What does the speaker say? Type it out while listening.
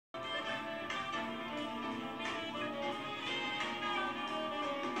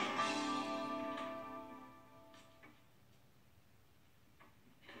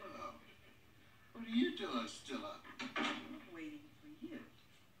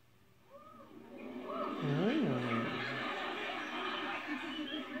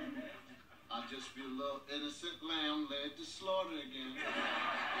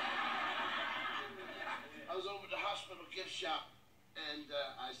shop, and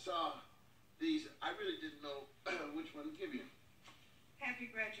I saw these. I really didn't know which one to give you. Happy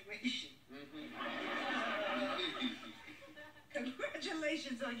graduation. Mm-hmm.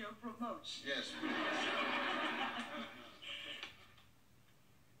 Congratulations on your promotion. Yes.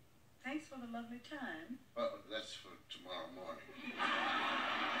 Thanks for the lovely time. Well, that's for tomorrow morning.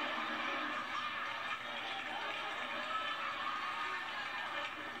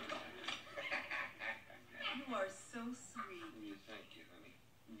 You are so sweet. Thank you, honey.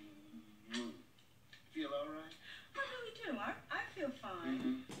 Mm-hmm. Feel all right? I really do. I feel fine.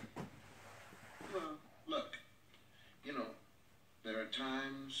 Mm-hmm. Well, look, you know, there are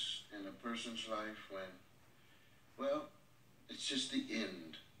times in a person's life when, well, it's just the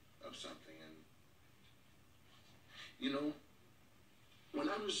end of something. And you know, when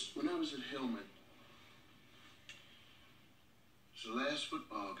I was at Hillman, it's the last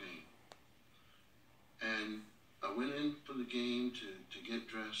football game, and I went in for the game to get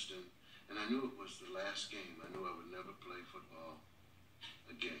dressed, and I knew it was the last game. I knew I would never play football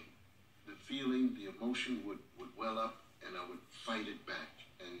again. The feeling, the emotion would well up, and I would fight it back.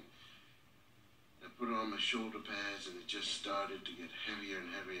 And I put on my shoulder pads, and it just started to get heavier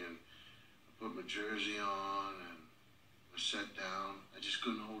and heavier. And I put my jersey on, and I sat down. I just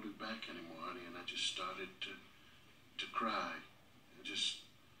couldn't hold it back anymore, honey, and I just started to cry. And just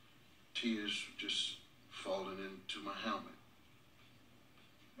tears just falling into my helmet.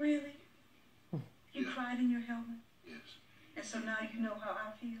 Really? You Yeah. cried in your helmet? Yes. And so now you know how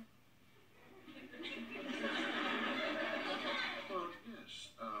I feel? Well, yes.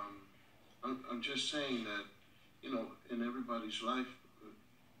 I'm just saying that, you know, in everybody's life,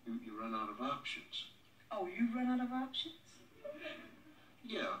 you run out of options. Oh, you run out of options?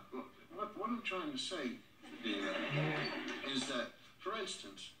 Yeah. What I'm trying to say, dear, is that, for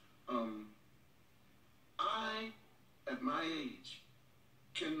instance, I, at my age,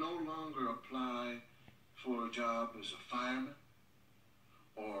 can no longer apply for a job as a fireman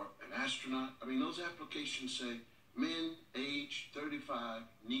or an astronaut. I mean, those applications say men age 35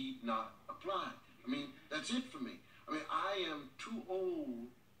 need not apply. I mean, that's it for me. I mean, I am too old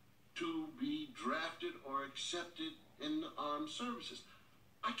to be drafted or accepted in the armed services.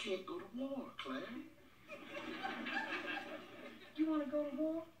 I can't go to war, Claire. You want to go to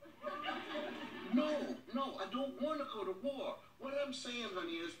war? No, I don't want to go to war. What I'm saying,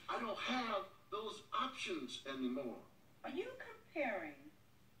 honey, is I don't have those options anymore. Are you comparing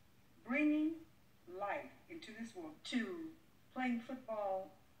bringing life into this world to playing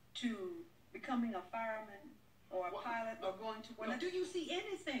football, to becoming a fireman or a pilot or going to war? Now, do you see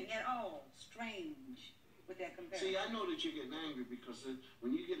anything at all strange with that comparison? See, I know that you're getting angry because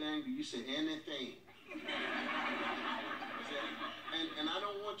when you get angry, you say anything. And I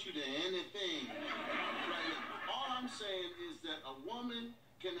don't want you to anything right now. All I'm saying is that a woman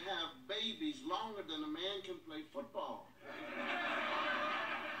can have babies longer than a man can play football.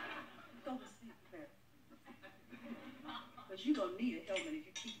 Go to sleep, Claire. Because you're going to need a helmet if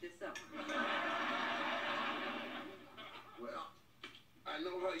you keep this up. Well, I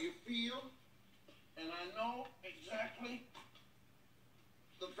know how you feel, and I know exactly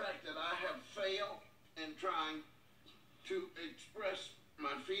the fact that I have failed in trying to express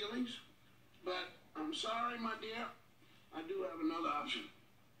my feelings, but I'm sorry, my dear. I do have another option,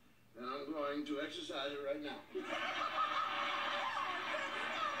 and I'm going to exercise it right now.